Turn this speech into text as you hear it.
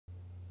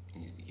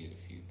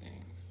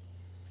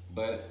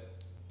But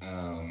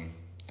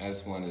I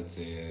just wanted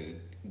to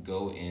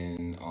go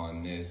in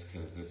on this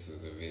because this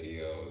is a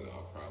video that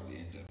I'll probably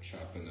end up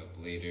chopping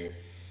up later.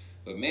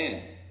 But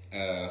man,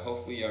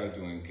 hopefully y'all are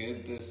doing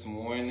good this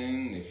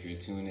morning. If you're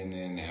tuning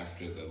in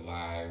after the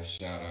live,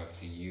 shout out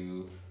to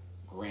you.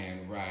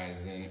 Grand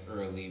rising,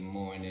 early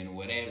morning,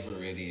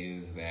 whatever it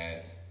is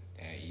that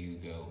you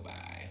go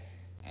by.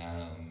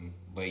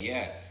 But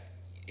yeah,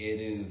 it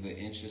is an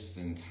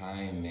interesting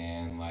time,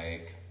 man.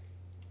 Like,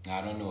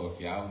 I don't know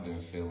if y'all have been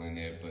feeling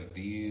it, but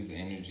these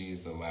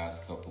energies the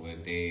last couple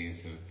of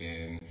days have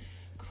been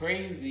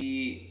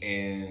crazy.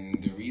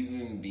 And the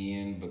reason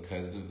being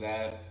because of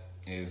that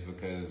is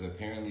because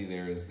apparently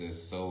there is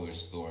this solar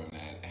storm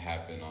that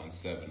happened on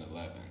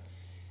 7/11.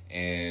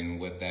 And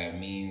what that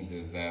means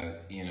is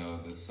that, you know,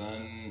 the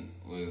sun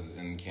was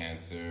in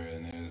Cancer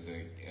and there's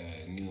a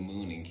new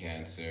moon in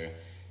Cancer.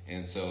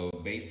 And so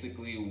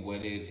basically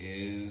what it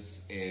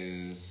is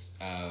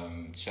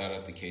shout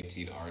out to KT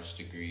the Arch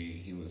Degree.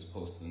 He was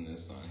posting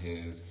this on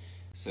his.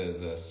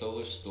 Says a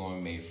solar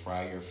storm may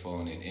fry your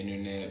phone and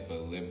internet,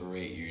 but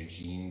liberate your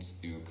genes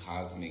through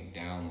cosmic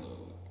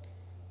download.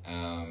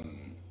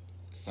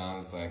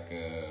 Sounds like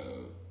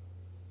a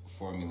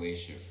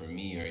formulation for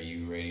me. Are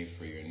you ready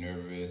for your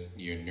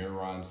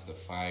neurons to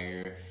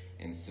fire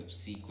and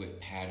subsequent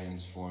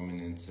patterns forming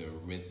into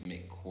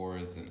rhythmic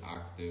chords and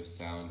octaves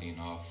sounding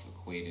off,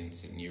 equating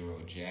to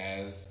neuro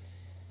jazz?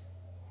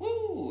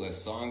 Woo! A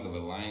song of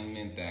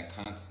alignment that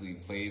constantly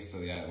plays so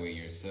that way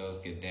your cells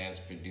get dance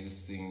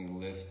producing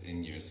lift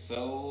in your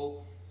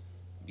soul.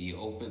 Be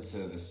open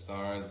to the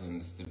stars and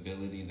the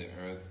stability of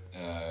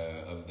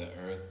the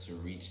earth to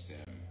reach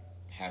them.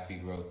 Happy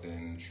growth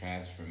and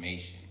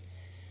transformation.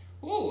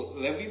 Ooh,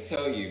 let me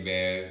tell you,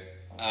 man.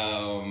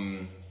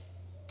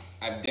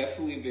 I've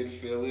definitely been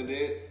feeling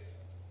it.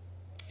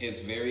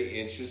 It's very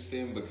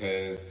interesting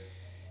because,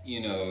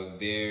 you know,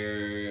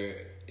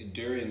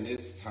 during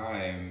this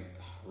time,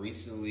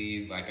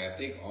 recently, like I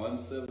think on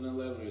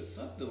 7/11 or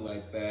something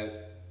like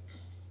that,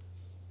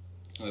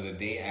 or the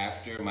day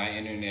after, my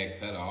internet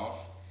cut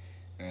off.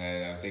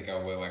 And I think I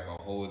went like a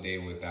whole day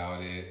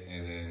without it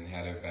and then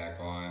had it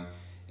back on.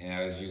 And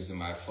I was using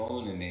my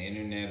phone and the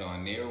internet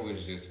on there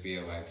was just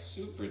being like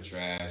super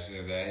trash.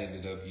 And I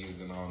ended up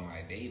using all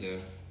my data.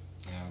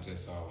 And I'm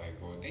just all like,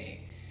 oh,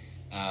 dang.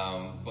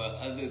 But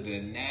other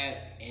than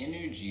that,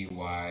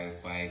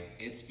 energy-wise, like,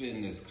 it's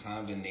been this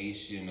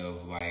combination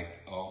of, like,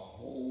 a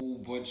whole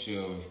bunch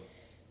of,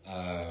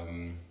 I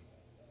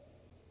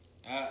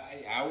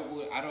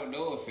don't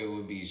know if it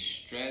would be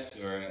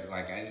stress or,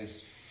 like, I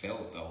just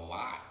felt a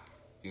lot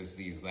just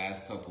these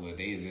last couple of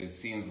days. It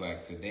seems like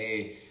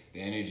today the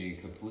energy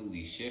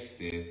completely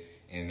shifted,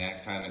 and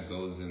that kind of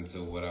goes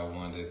into what I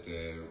wanted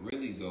to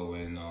really go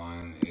in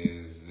on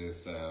is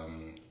this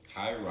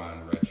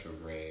Chiron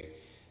Retrograde.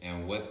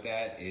 And what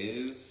that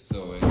is,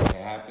 so it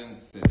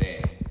happens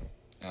today.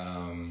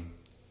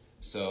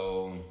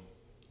 So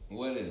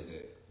what is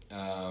it?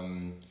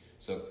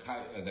 So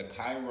the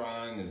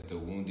Chiron is the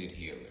wounded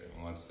healer. It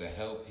wants to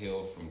help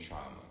heal from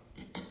trauma.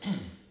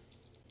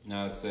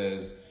 Now it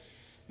says,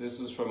 this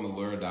is from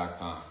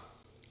allure.com.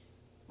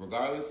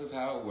 Regardless of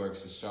how it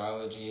works,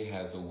 astrology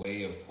has a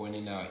way of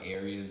pointing out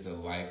areas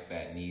of life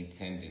that need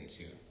tending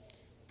to.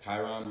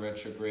 Chiron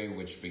retrograde,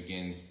 which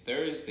begins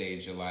Thursday,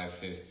 July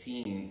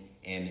 15,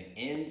 and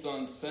ends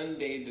on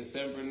Sunday,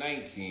 December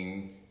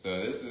 19. So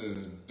this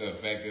is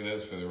affecting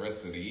us for the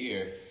rest of the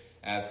year,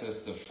 asks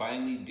us to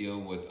finally deal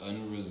with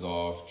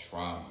unresolved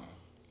trauma.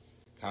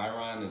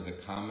 Chiron is a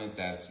comet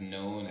that's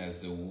known as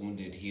the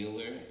wounded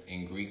healer.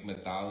 In Greek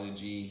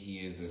mythology, he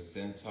is a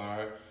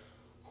centaur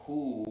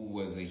who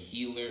was a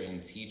healer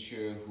and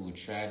teacher who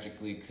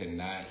tragically could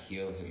not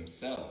heal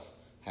himself.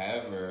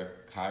 However,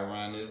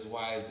 Chiron is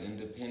wise,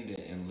 independent,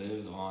 and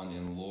lives on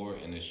in lore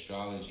and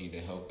astrology to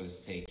help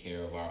us take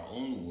care of our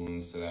own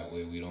wounds so that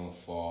way we don't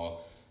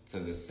fall to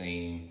the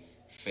same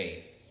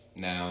fate.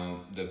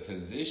 Now, the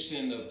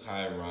position of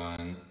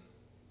Chiron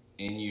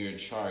in your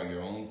chart,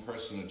 your own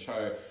personal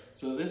chart.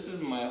 So this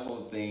is my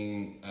whole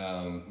thing.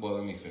 Well,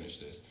 let me finish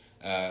this.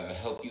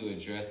 Help you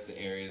address the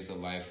areas of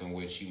life in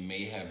which you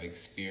may have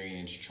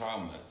experienced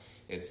trauma.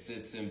 It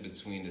sits in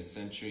between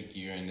eccentric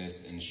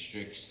Uranus and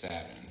strict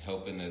Saturn,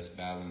 helping us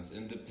balance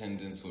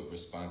independence with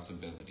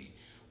responsibility.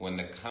 When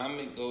the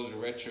comet goes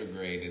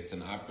retrograde, it's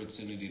an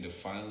opportunity to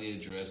finally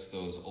address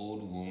those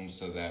old wounds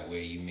so that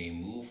way you may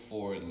move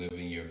forward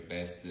living your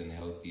best and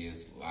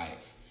healthiest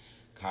life.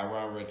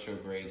 Chiron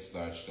retrograde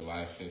starts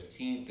July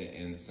 15th and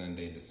ends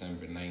Sunday,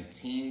 December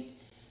 19th.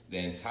 The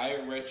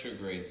entire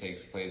retrograde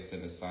takes place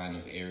in the sign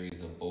of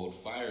Aries, a bold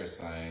fire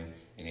sign,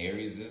 and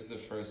Aries is the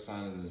first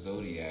sign of the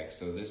zodiac.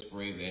 So this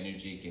brave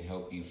energy can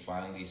help you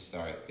finally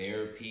start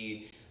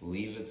therapy,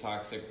 leave a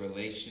toxic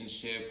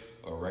relationship,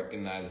 or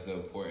recognize the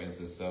importance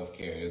of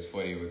self-care. It's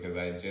funny because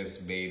I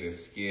just made a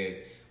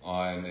skit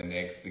on an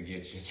ex to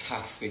get your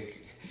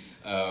toxic,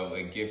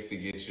 a gift to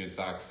get your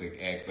toxic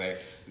ex. Like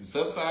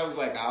sometimes,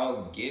 like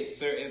I'll get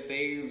certain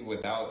things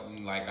without,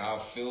 like I'll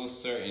feel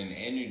certain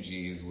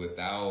energies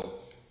without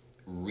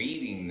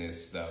reading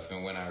this stuff,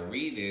 and when I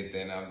read it,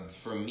 then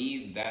for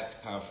me,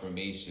 that's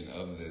confirmation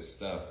of this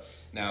stuff.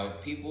 Now,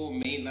 people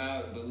may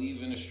not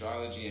believe in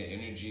astrology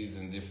and energies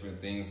and different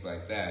things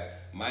like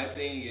that. My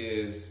thing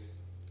is,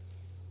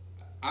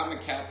 I'm a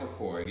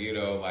Capricorn,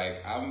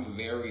 like, I'm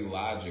very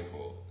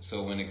logical.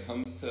 So when it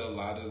comes to a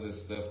lot of the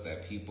stuff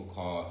that people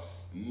call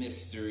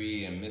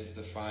mystery and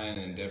mystifying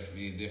and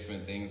definitely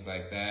different things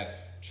like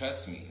that,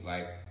 trust me,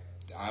 like,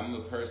 I'm a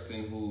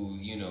person who,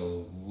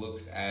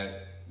 looks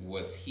at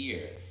what's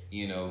here,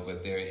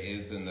 but there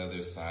is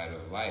another side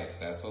of life.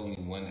 That's only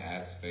one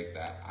aspect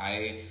that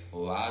I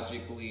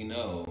logically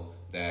know,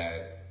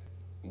 that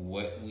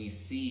what we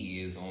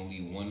see is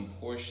only one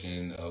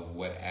portion of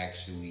what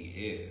actually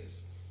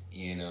is.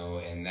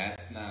 And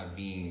that's not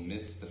being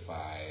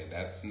mystified.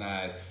 That's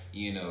not,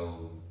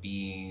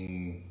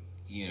 being,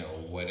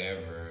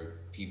 whatever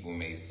people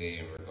may say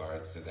in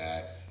regards to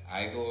that.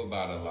 I go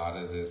about a lot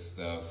of this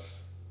stuff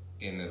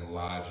in a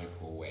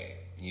logical way,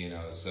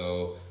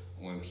 so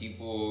when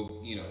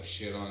people,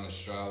 shit on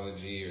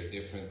astrology or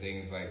different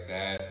things like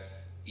that,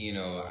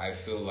 I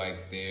feel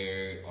like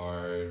they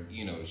are,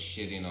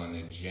 shitting on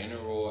the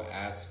general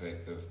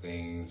aspect of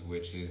things,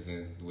 which is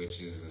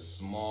a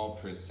small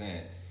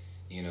percent.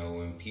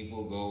 When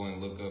people go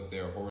and look up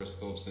their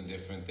horoscopes and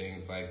different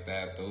things like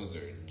that, those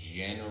are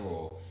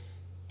general.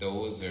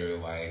 Those are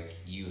like,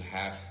 you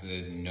have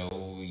to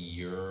know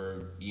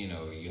your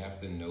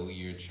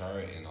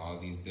chart and all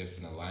these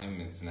different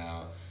alignments.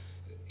 Now,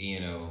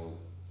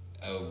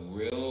 a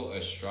real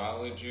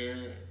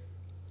astrologer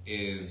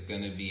is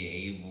going to be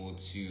able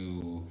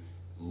to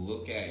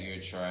look at your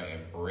chart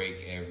and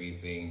break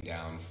everything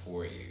down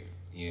for you.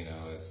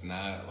 It's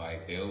not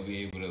like they'll be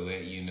able to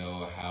let you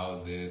know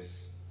how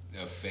this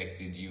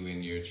affected you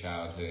in your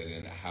childhood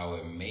and how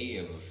it may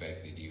have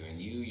affected you. And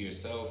you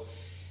yourself,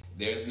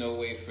 there's no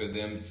way for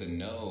them to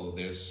know.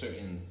 There's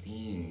certain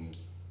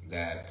themes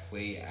that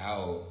play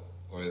out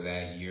or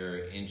that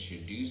you're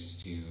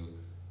introduced to,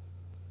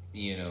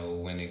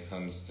 when it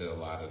comes to a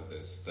lot of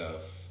this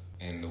stuff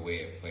and the way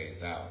it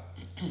plays out.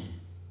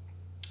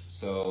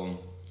 So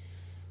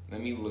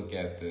let me look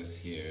at this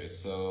here.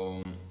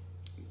 So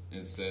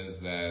it says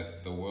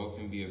that the world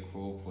can be a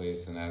cruel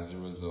place, and as a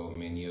result,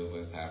 many of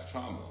us have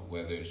trauma,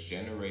 whether it's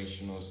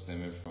generational,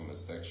 stemming from a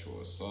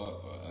sexual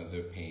assault, or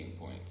other pain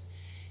points.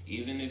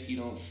 Even if you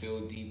don't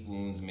feel deep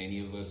wounds, many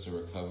of us are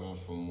recovering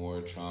from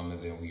more trauma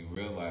than we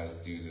realize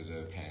due to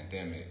the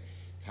pandemic.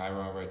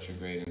 Chiron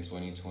Retrograde in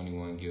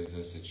 2021 gives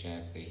us a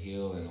chance to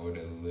heal in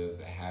order to live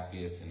the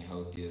happiest and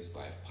healthiest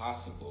life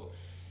possible.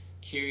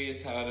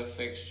 Curious how it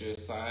affects your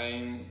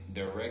sign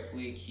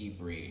directly?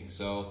 Keep reading.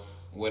 So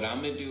what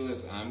I'm going to do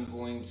is I'm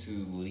going to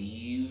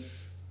leave.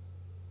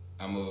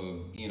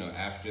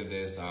 After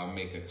this, I'll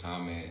make a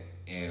comment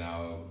and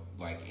I'll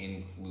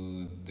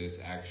include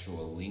this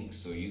actual link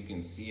so you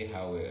can see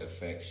how it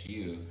affects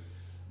you.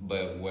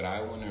 But what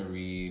I want to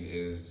read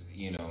is,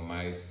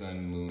 my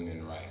sun, moon,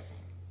 and rising,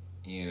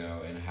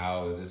 and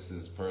how this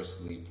is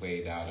personally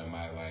played out in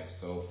my life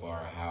so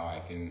far, how I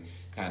can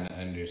kind of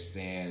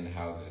understand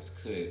how this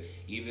could.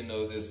 Even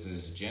though this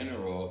is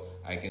general,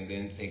 I can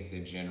then take the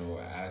general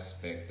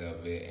aspect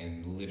of it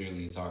and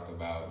literally talk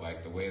about,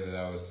 like, the way that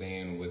I was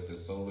saying with the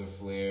solar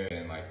flare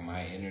and, like,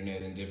 my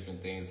internet and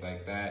different things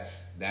like that.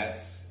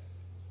 That's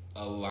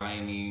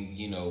aligning,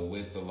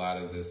 with a lot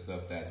of this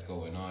stuff that's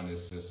going on.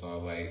 It's just all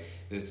like,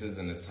 this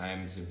isn't a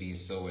time to be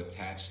so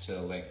attached to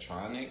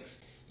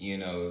electronics.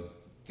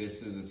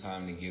 This is a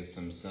time to get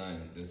some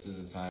sun. This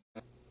is a time.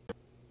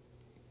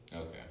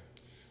 Okay.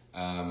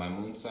 My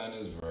moon sign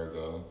is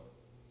Virgo.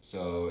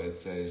 So it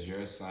says, you're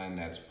a sign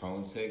that's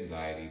prone to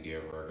anxiety,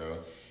 dear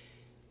Virgo.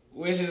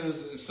 Which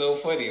is so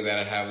funny that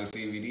I have a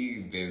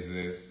CBD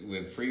business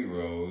with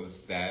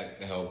Prerolls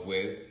that help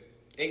with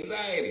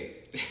anxiety.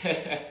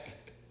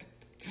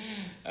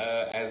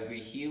 As the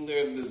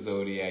healer of the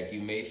zodiac,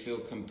 you may feel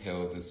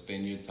compelled to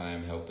spend your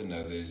time helping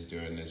others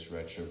during this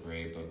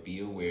retrograde, but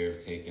be aware of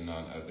taking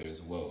on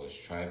others' woes.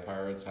 Try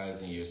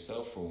prioritizing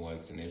yourself for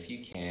once, and if you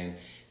can,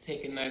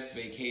 take a nice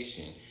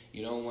vacation.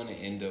 You don't want to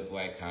end up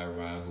like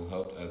Chiron, who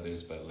helped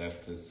others but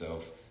left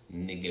himself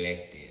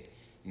neglected.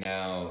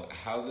 Now,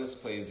 how this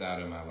plays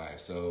out in my life.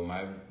 So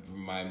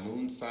my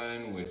moon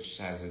sign, which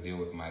has to deal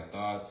with my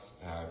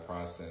thoughts, how I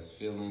process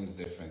feelings,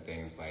 different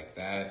things like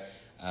that,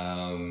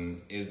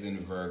 is in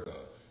Virgo.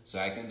 So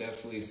I can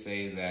definitely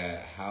say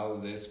that how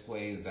this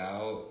plays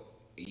out,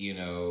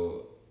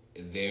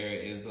 there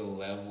is a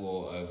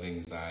level of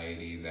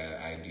anxiety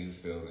that I do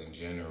feel in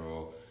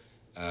general,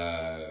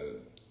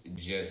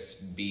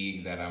 just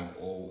being that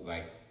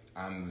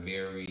I'm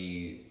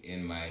very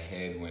in my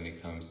head when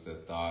it comes to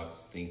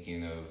thoughts,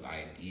 thinking of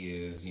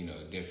ideas,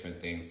 different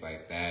things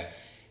like that.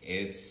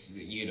 It's,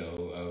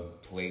 a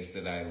place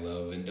that I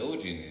love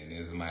indulging in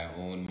is my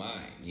own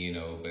mind,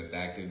 but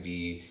that could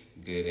be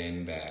good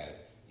and bad,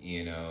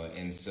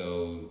 and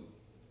so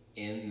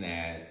in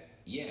that,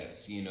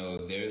 yes,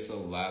 there's a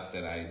lot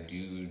that I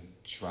do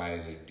try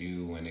to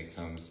do when it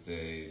comes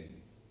to,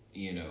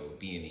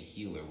 being a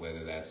healer,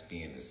 whether that's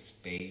being a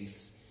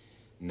space,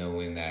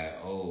 knowing that,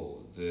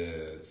 oh,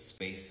 the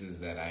spaces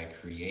that I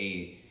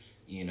create,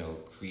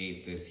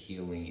 create this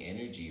healing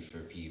energy for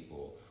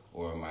people,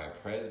 or my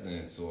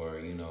presence, or,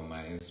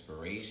 my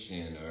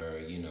inspiration, or,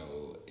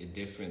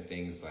 different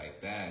things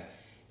like that.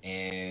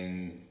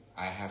 And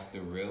I have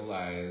to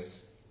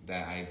realize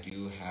that I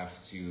do have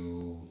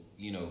to,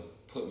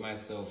 put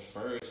myself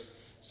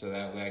first so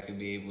that way I could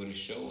be able to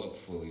show up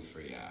fully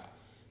for y'all.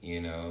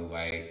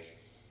 Like,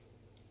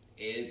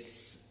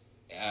 it's,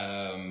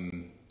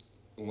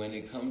 when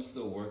it comes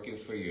to working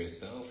for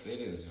yourself, it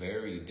is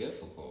very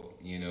difficult,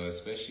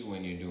 especially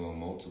when you're doing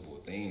multiple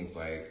things.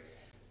 Like,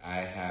 I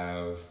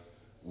have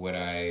what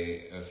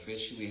I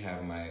officially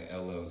have my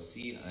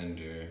LLC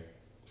under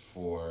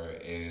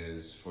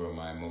is for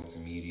my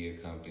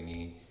multimedia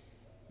company,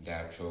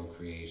 Daptro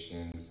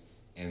Creations,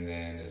 and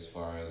then as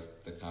far as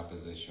the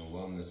composition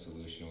wellness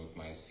solution with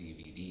my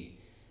CBD.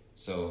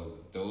 So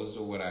those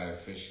are what I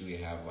officially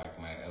have like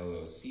my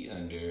LLC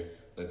under,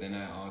 but then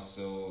I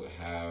also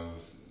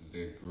have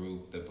the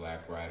group, the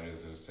Black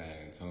Riders of San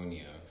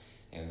Antonio,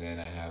 and then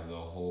I have the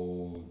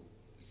whole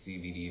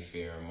CBD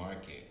Fair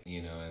Market,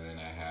 and then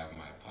I have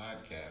my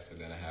podcast,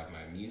 and then I have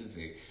my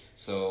music.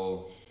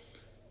 So,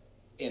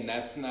 and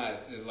that's not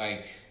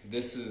like,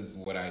 this is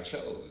what I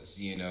chose,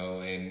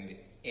 and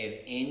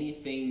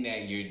anything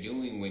that you're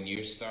doing, when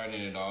you're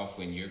starting it off,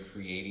 when you're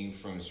creating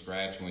from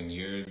scratch, when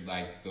you're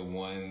like the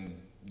one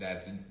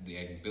that's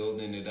like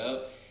building it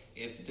up,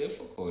 it's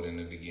difficult in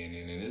the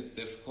beginning, and it's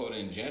difficult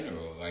in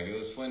general. Like, it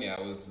was funny, I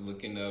was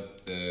looking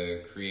up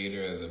the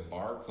creator of the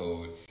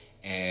barcode,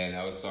 and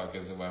I was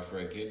talking to my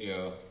friend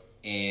Kidjo,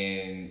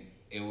 and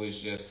it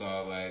was just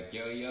all like,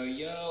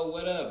 yo,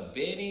 what up,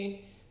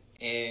 Benny?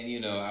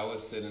 And, I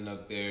was sitting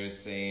up there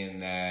saying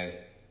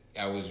that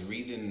I was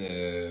reading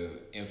the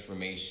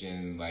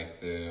information,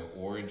 like the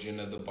origin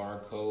of the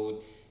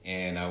barcode,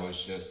 and I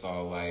was just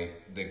all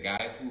like, the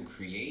guy who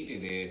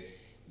created it,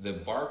 the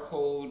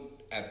barcode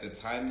at the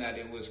time that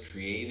it was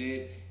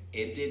created,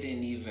 it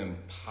didn't even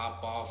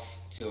pop off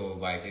till,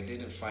 like, it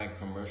didn't find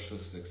commercial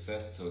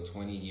success till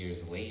 20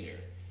 years later,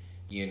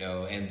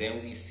 and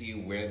then we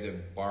see where the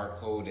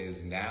barcode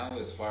is now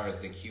as far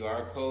as the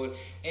QR code.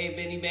 Hey,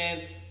 Benny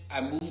Man, I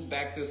moved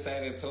back to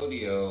San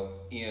Antonio.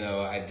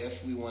 I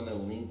definitely want to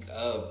link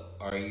up.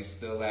 Are you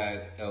still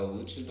at El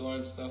Luchador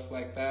and stuff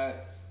like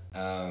that?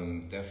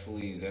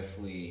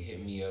 Definitely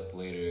hit me up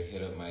later.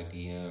 Hit up my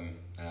DM.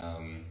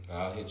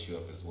 I'll hit you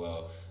up as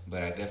well.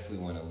 But I definitely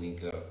want to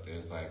link up.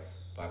 There's like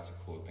lots of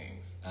cool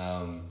things.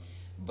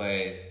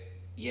 But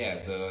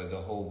yeah, the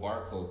whole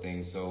barcode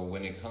thing. So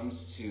when it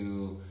comes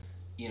to,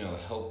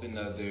 helping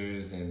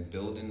others and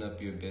building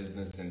up your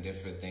business and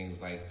different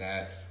things like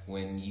that,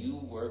 when you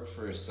work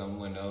for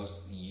someone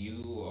else,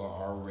 you are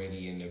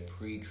already in a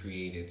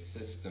pre-created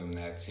system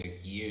that took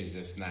years,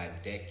 if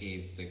not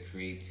decades, to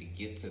create to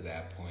get to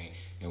that point.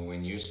 And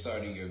when you're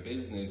starting your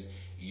business,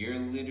 you're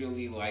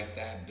literally like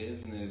that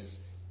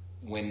business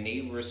when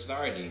they were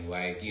starting.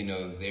 Like,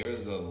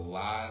 there's a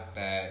lot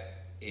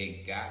that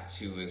it got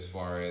to as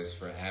far as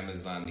for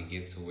Amazon to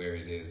get to where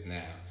it is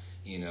now.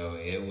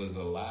 It was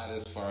a lot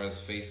as far as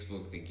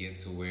Facebook to get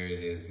to where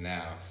it is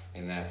now,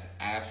 and that's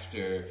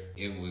after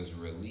it was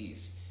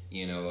released.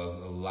 A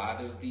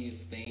lot of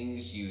these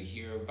things you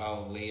hear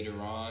about later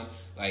on,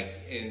 like,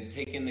 and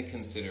take into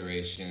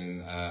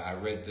consideration, I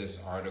read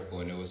this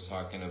article and it was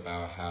talking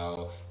about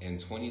how in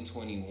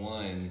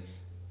 2021,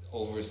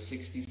 over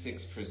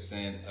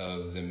 66%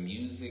 of the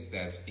music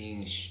that's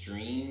being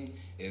streamed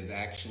is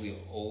actually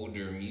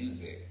older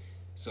music.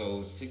 So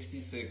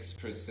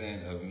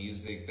 66% of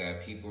music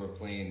that people are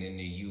playing in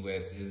the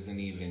U.S. isn't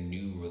even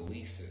new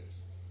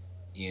releases,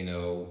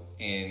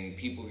 and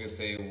people can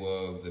say,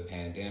 well, the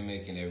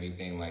pandemic and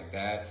everything like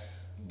that.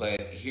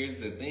 But here's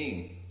the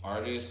thing,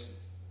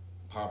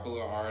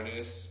 popular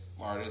artists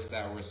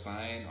that were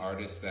signed,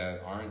 artists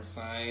that aren't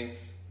signed,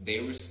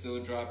 they were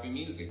still dropping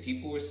music.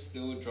 People were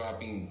still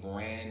dropping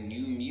brand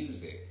new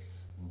music.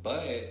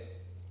 But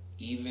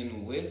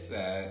even with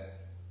that,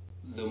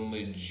 the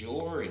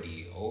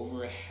majority,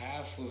 over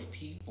half of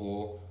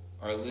people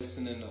are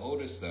listening to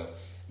older stuff.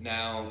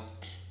 Now,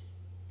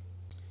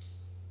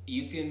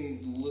 you can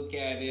look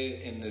at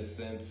it in the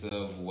sense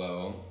of,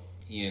 well,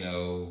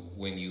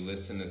 when you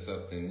listen to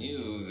something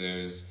new,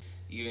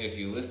 even if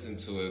you listen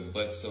to it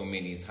but so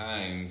many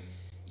times,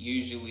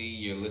 usually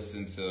you're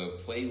listening to a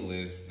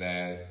playlist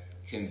that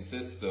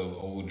consists of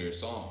older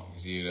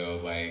songs,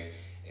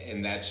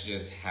 and that's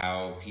just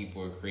how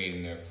people are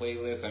creating their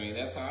playlists. I mean,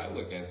 that's how I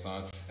look at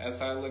songs. That's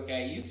how I look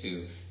at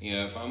YouTube.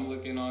 If I'm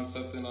looking on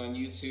something on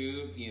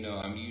YouTube,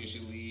 I'm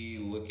usually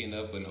looking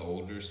up an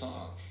older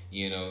song.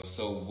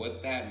 So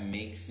what that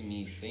makes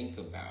me think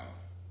about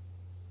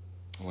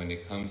when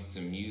it comes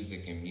to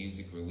music and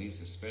music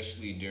release,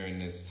 especially during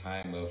this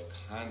time of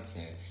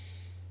content.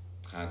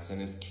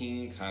 Content is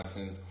king,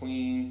 content is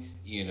queen,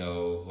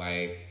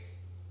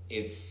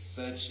 it's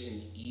such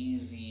an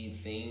easy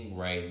thing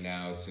right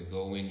now to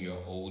go in your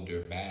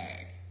older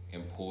bag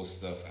and pull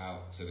stuff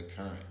out to the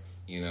current.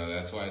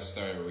 That's why I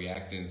started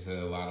reacting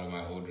to a lot of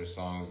my older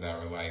songs that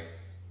were like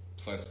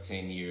plus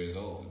 10 years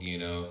old,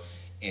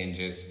 and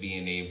just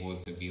being able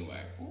to be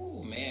like,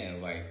 oh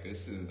man, like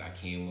I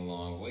came a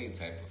long way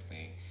type of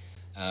thing.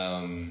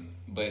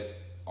 But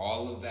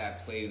all of that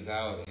plays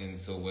out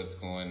into what's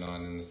going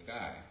on in the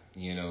sky.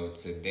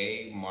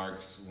 Today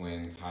marks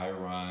when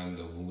Chiron,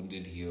 the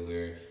wounded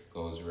healer,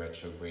 goes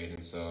retrograde.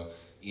 And so,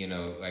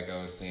 like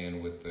I was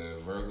saying with the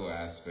Virgo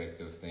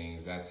aspect of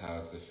things, that's how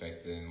it's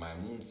affected in my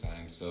moon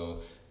sign. So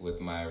with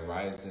my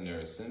rising or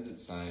ascendant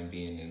sign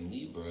being in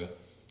Libra,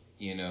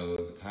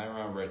 the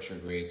Chiron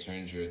retrograde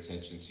turns your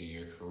attention to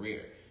your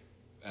career.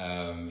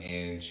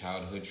 And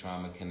childhood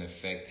trauma can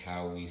affect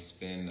how we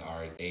spend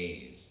our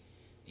days.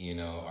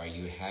 Are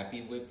you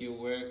happy with your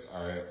work,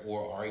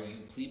 or are you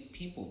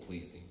people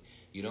pleasing?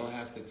 You don't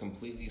have to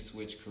completely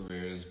switch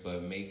careers,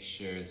 but make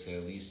sure to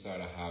at least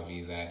start a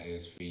hobby that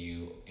is for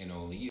you and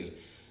only you.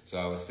 So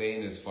I was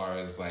saying, as far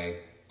as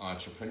like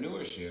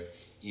entrepreneurship,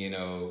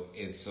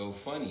 it's so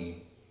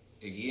funny.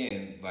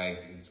 Again,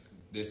 like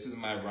this is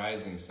my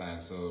rising sign.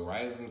 So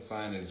rising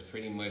sign is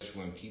pretty much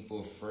when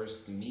people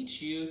first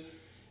meet you,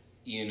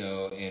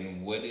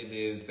 and what it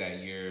is that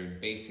you're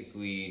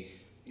basically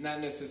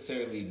not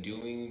necessarily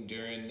doing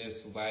during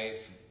this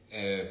life.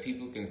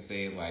 People can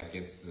say like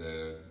it's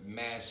the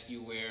mask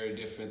you wear,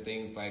 different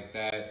things like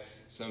that.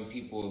 Some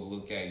people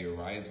look at your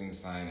rising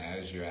sign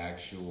as your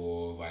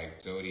actual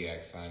like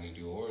zodiac sign to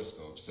do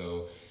horoscopes.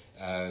 So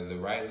the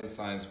rising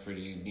sign is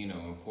pretty,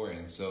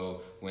 important.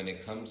 So when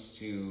it comes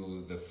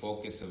to the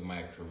focus of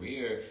my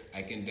career,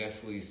 I can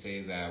definitely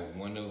say that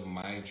one of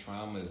my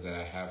traumas that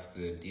I have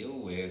to deal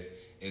with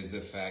is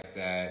the fact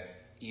that,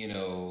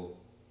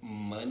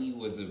 money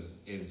was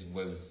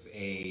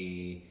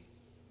a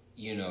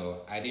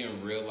I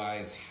didn't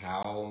realize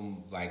how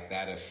like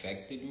that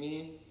affected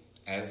me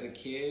as a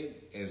kid,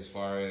 as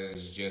far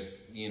as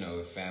just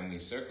the family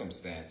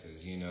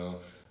circumstances.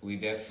 We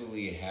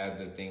definitely had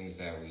the things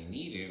that we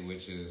needed,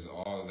 which is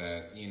all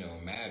that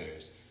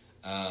matters.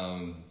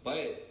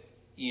 But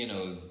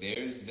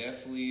there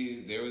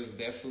was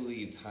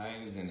definitely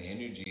times and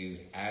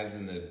energies as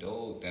an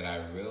adult that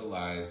I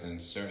realized in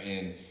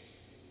certain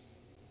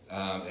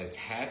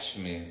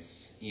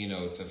attachments,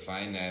 to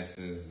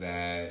finances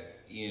that,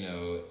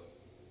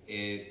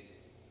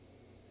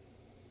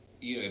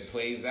 it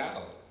plays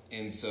out.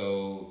 And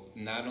so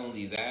not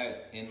only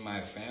that, in my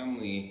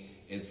family,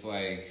 it's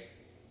like,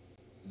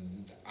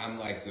 I'm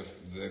like the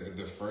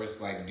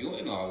first like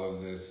doing all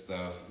of this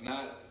stuff,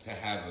 not to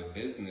have a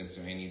business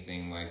or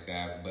anything like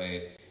that,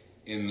 but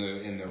in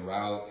the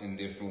route and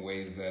different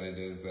ways that it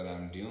is that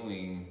I'm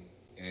doing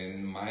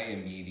in my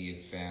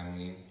immediate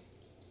family,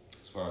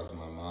 as far as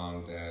my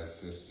mom, dad,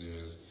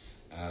 sisters,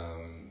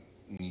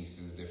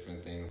 nieces,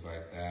 different things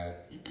like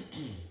that.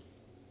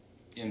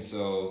 And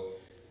so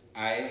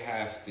I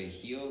have to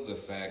heal the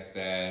fact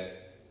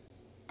that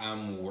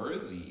I'm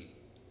worthy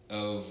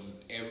of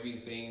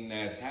everything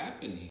that's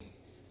happening.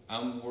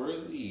 I'm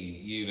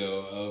worthy,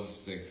 of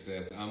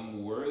success.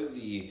 I'm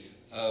worthy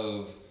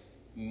of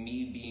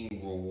me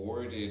being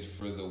rewarded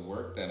for the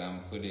work that I'm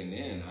putting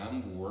in.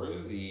 I'm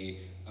worthy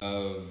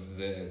of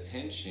the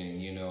attention,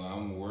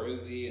 I'm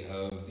worthy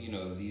of,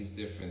 these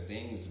different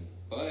things.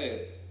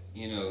 But,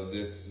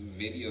 this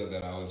video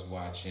that I was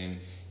watching,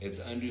 it's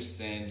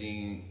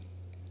understanding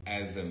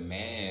as a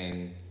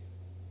man,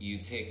 you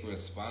take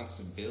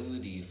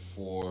responsibility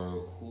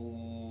for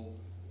who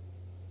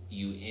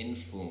you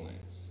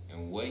influence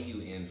and what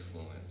you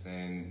influence.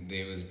 And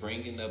they was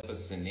bringing up a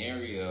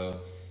scenario,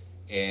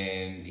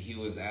 and he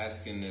was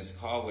asking this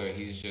caller,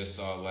 he's just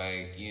all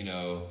like,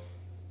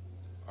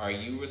 are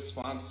you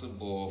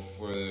responsible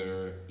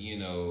for,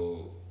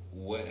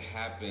 what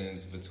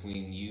happens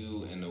between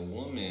you and a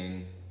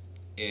woman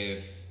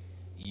if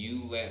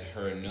you let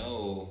her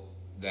know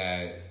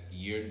that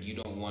you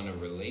don't want a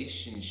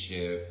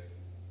relationship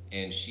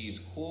and she's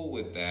cool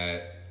with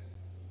that,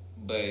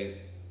 but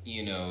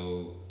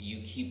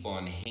you keep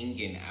on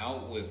hanging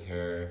out with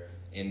her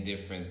and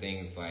different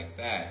things like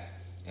that?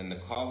 And the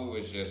caller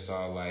was just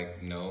all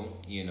like, no,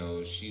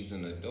 she's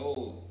an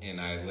adult,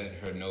 and I let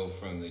her know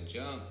from the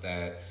jump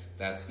that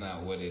that's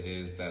not what it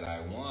is that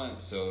I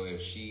want. So if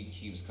she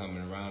keeps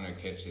coming around or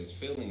catches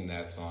feeling,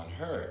 that's on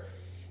her.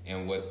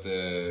 And what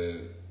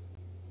the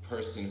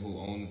person who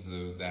owns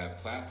that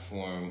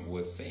platform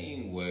was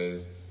saying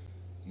was,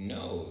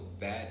 no,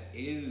 that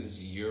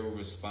is your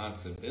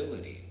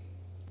responsibility.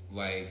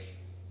 Like,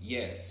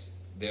 yes,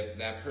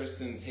 that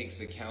person takes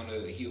account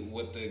of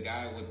what the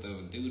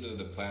dude of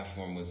the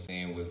platform was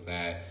saying was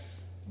that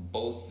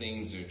both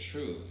things are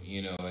true,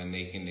 and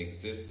they can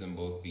exist and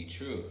both be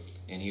true.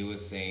 And he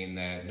was saying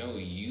that, no,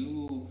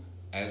 you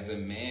as a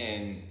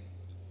man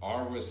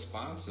are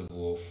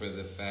responsible for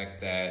the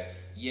fact that,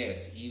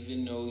 yes,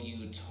 even though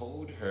you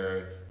told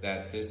her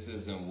that this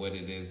isn't what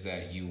it is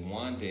that you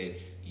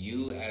wanted,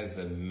 you as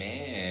a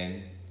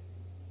man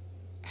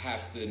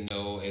have to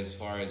know as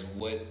far as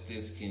what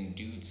this can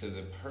do to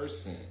the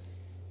person,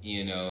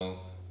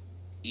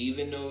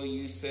 even though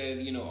you said,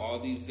 all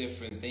these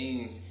different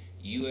things,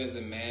 you as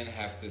a man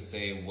have to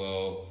say,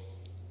 well,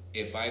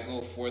 if I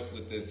go forth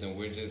with this and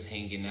we're just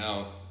hanging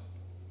out,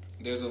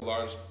 there's a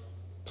large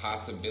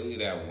possibility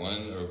that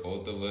one or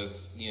both of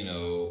us,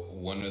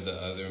 one or the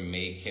other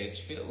may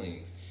catch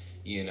feelings,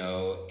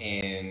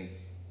 and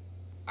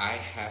I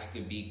have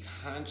to be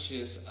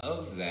conscious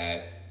of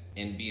that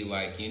and be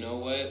like, you know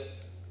what?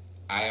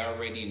 I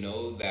already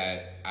know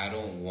that I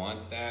don't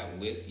want that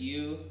with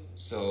you.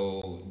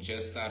 So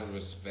just out of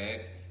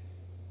respect,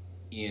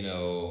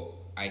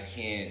 I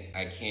can't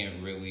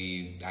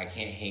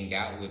hang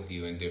out with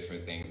you and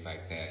different things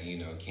like that,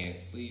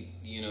 can't sleep,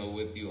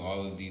 with you,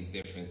 all of these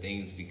different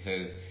things,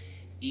 because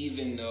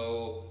even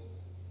though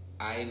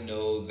I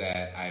know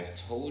that I've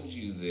told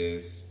you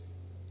this,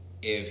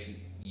 if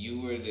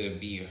you were to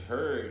be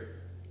hurt,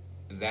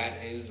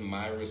 that is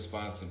my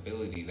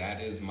responsibility.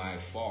 That is my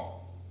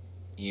fault,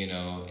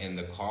 and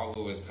the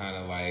caller was kind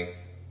of like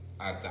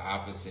at the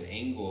opposite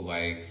angle,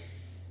 like,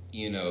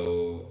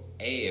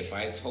 hey, if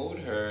I told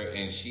her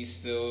and she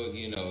still,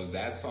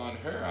 that's on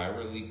her. I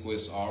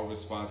relinquish all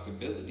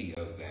responsibility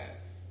of that,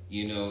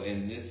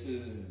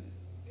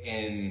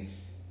 and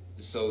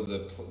so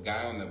the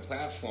guy on the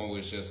platform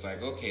was just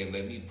like, okay,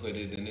 let me put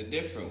it in a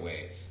different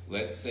way.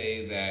 Let's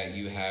say that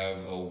you have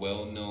a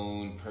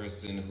well-known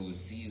person who's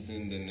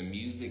seasoned in the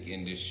music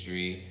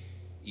industry,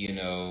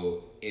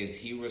 is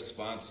he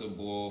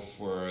responsible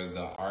for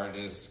the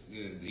artist,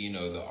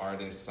 the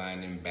artist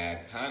signing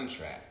bad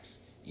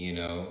contracts?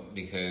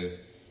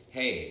 Because,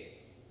 hey,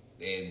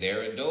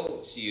 they're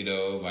adults,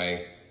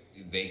 like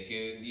they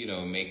could,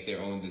 make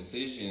their own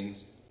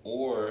decisions.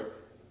 Or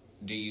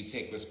do you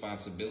take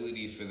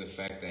responsibility for the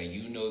fact that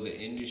you know the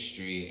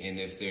industry, and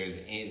if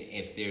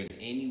there's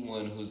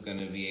anyone who's going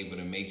to be able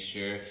to make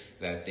sure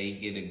that they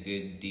get a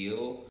good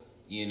deal,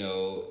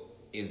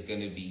 is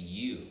going to be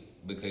you,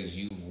 because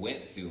you've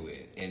went through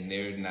it, and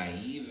they're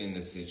naive in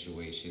the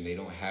situation. They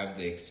don't have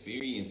the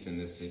experience in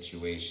the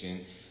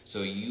situation.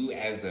 So you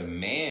as a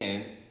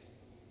man,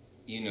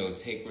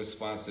 take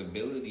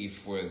responsibility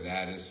for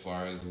that as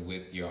far as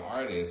with your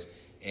artist.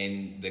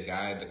 And the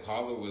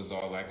caller was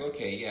all like,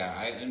 okay, yeah,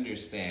 I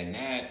understand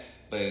that,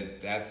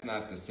 but that's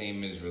not the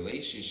same as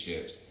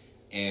relationships.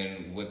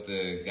 And what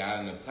the guy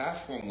on the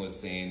platform was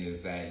saying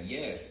is that,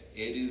 yes,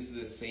 it is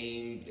the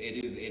same.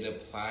 It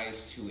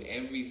applies to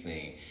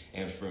everything.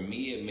 And for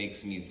me, it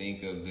makes me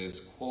think of this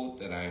quote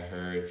that I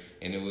heard,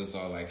 and it was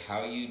all like,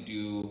 how you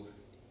do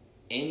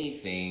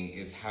anything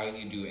is how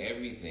you do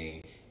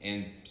everything.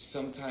 And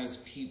sometimes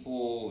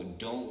people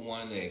don't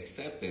want to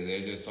accept it. They're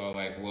just all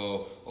like,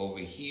 well, over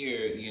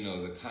here,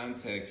 the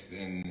context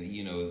and,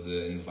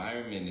 the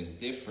environment is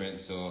different.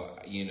 So,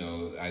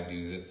 I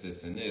do this,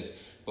 this, and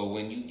this. But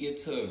when you get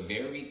to a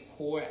very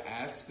core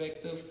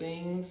aspect of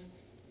things,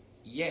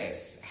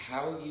 yes,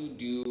 how you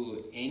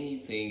do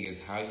anything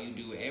is how you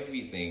do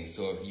everything.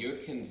 So if you're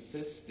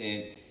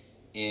consistent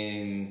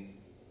in,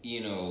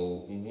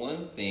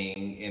 one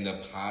thing in a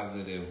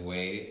positive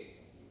way,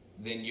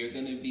 then you're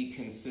going to be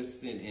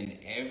consistent in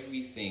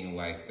everything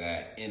like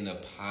that in a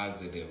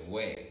positive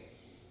way.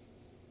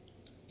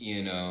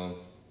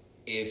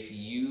 If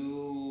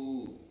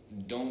you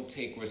don't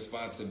take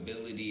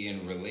responsibility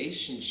in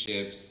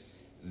relationships,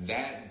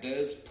 that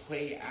does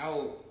play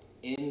out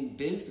in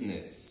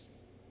business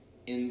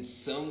in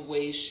some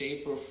way,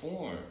 shape, or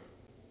form,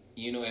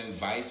 and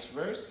vice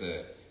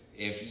versa.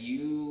 If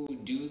you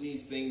do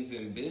these things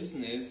in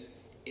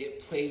business, it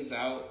plays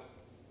out,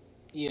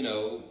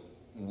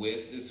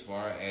 with as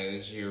far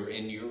as you're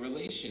in your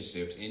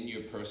relationships, in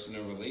your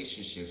personal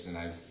relationships. And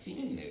I've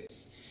seen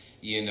this,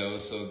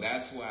 so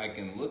that's why I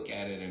can look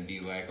at it and be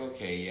like,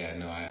 okay, yeah,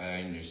 no,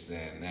 I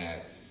understand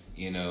that,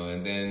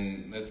 and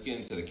then let's get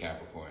into the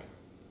Capricorn.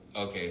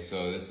 Okay,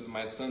 so this is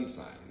my sun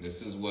sign.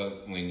 This is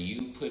when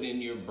you put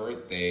in your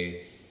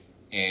birthday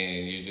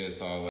and you're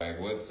just all like,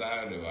 what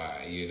side am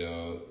I?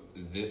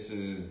 This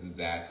is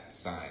that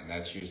sign.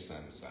 That's your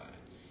sun sign.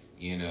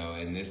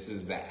 And this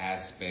is the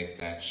aspect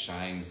that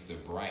shines the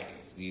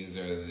brightest. These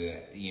are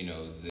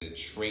the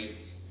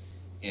traits.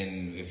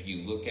 And if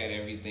you look at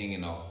everything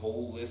in a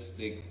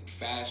holistic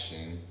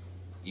fashion,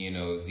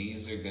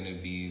 these are going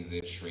to be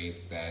the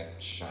traits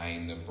that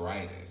shine the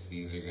brightest.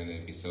 These are going to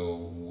be,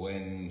 so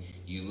when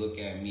you look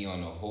at me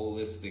on a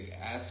holistic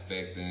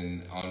aspect,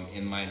 and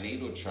in my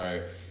natal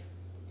chart,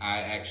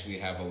 I actually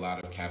have a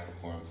lot of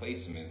Capricorn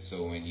placements.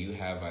 So when you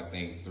have, I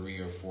think, 3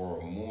 or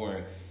 4 or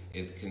more,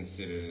 is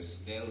considered a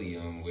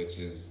stellium, which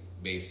is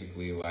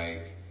basically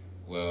like,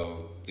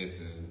 well,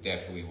 this is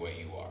definitely what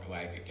you are,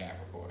 like a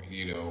Capricorn,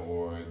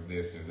 or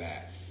this or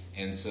that.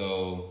 And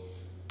so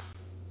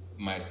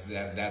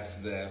that's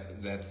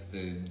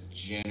the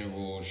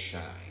general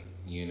shine,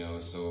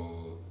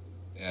 so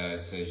it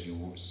says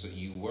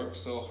you work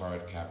so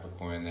hard,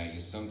 Capricorn, that you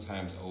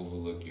sometimes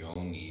overlook your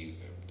own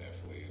needs.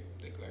 Definitely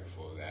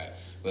neglectful of that.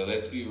 But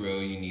let's be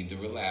real, you need to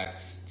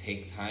relax,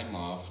 take time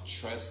off,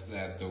 trust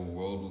that the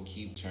world will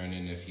keep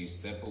turning if you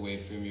step away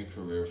from your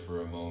career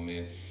for a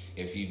moment.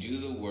 If you do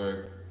the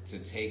work to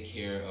take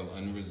care of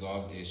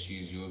unresolved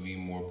issues, you will be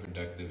more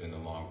productive in the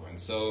long run.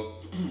 So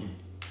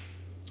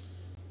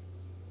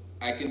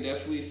I can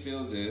definitely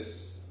feel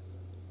this.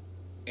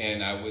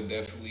 And I would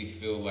definitely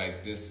feel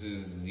like this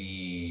is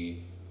the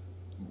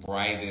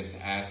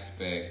brightest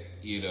aspect,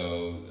 you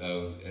know,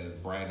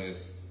 of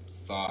brightest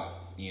thought,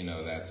 you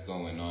know, that's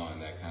going on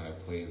that kind of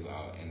plays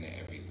out into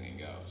everything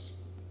else.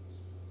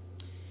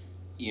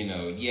 You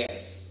know,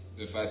 yes,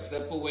 if I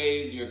step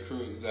away, your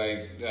crew,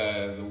 like,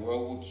 the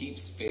world will keep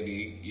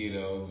spinning, you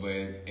know,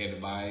 but in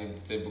my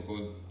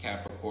typical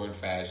Capricorn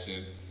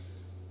fashion.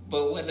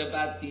 But what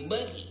about the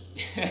money?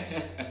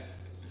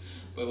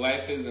 But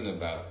life isn't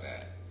about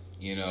that,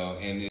 you know,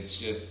 and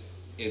it's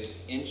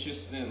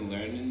interesting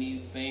learning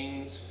these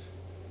things.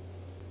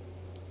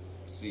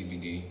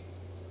 CBD.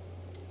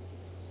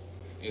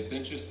 It's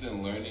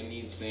interesting learning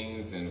these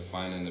things and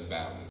finding the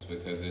balance,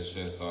 because it's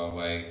just all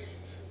like,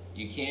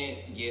 you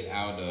can't get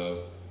out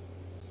of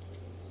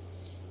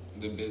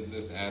the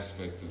business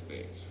aspect of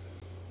things.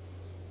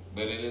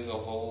 But it is a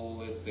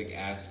holistic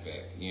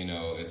aspect, you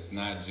know. It's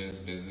not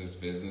just business.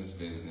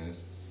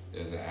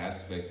 There's an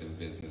aspect of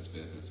business,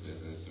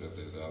 but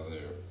there's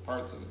other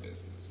parts of the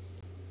business.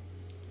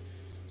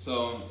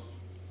 So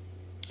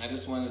I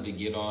just wanted to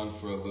get on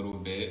for a little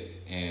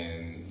bit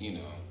and, you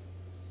know,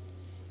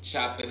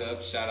 chop it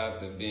up. Shout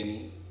out to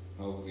Benny.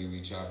 Hopefully we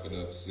chop it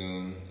up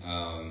soon.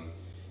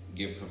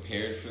 Get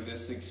prepared for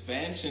this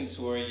expansion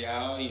tour,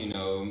 y'all. You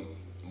know,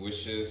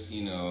 wish us,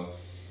 you know,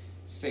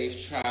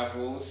 safe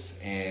travels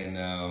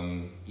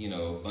and, you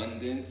know,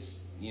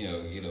 abundance. You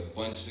know, get a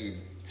bunch of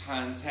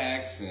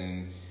contacts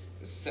and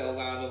sell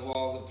out of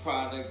all the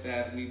product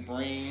that we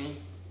bring.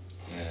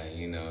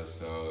 You know,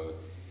 so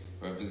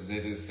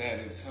represented San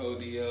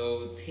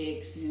Antonio,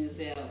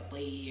 Texas out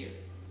there.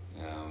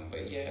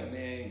 But yeah,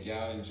 man,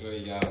 y'all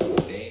enjoy y'all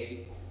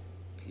day.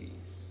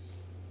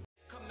 Peace.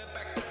 Coming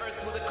back to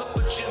earth with a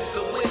couple gems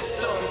of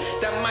wisdom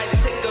that might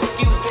take a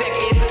few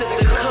decades to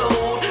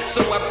decode.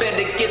 So I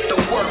better get the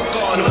work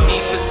on. No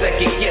need for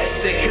second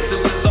guessing, cause it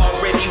was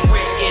already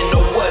written,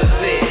 or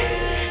was it?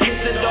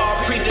 Is it all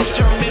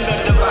predetermined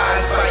or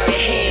devised by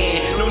your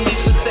hand? No need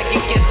for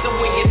second guessing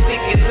when you're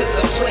sticking to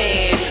the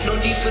plan. No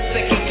need for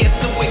second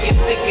guessing when you're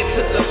sticking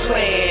to the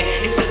plan.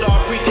 Is it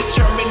all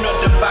predetermined or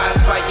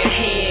devised by your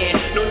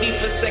hand? No need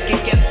for second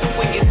guessing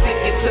when you're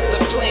sticking to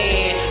the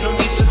plan. No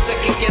need for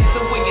second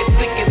guessing when you're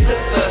sticking to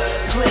the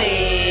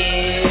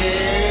plan.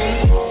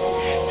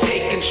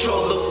 Take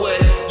control of what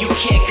you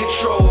can't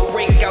control.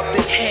 Break out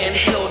this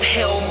handheld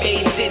hell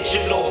made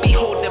digital.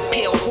 Behold the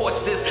pale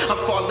horses. I'm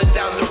falling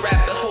down the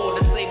rabbit